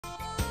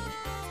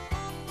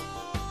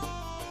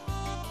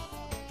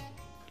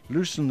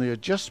Loosen the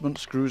adjustment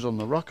screws on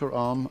the rocker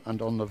arm and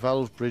on the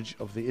valve bridge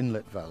of the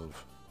inlet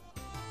valve.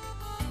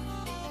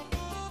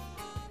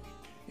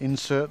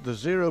 Insert the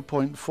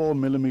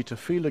 0.4mm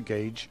feeler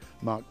gauge,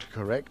 marked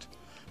correct,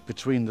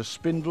 between the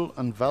spindle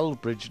and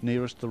valve bridge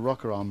nearest the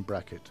rocker arm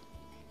bracket.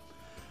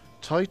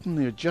 Tighten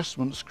the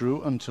adjustment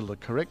screw until the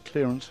correct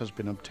clearance has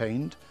been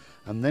obtained,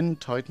 and then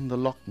tighten the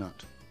lock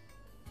nut.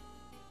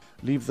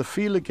 Leave the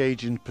feeler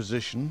gauge in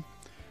position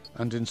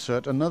and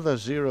insert another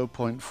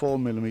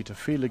 0.4mm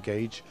feeler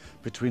gauge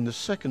between the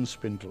second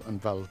spindle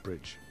and valve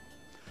bridge.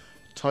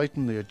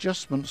 Tighten the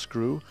adjustment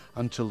screw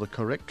until the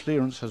correct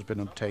clearance has been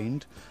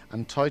obtained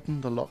and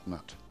tighten the lock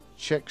nut.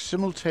 Check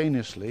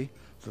simultaneously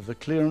that the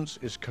clearance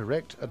is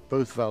correct at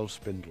both valve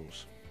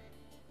spindles.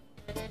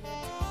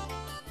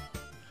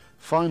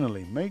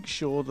 Finally, make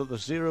sure that the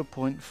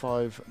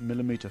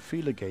 0.5mm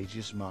feeler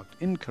gauges marked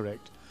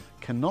incorrect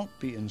cannot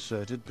be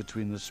inserted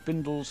between the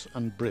spindles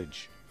and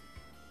bridge.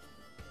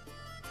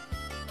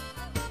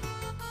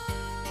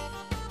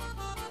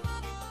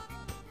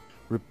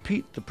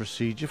 Repeat the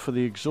procedure for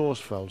the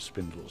exhaust valve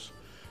spindles,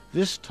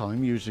 this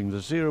time using the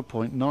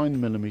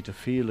 0.9mm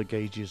feeler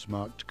gauges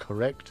marked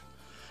correct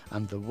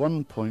and the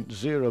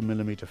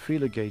 1.0mm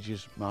feeler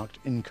gauges marked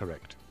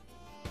incorrect.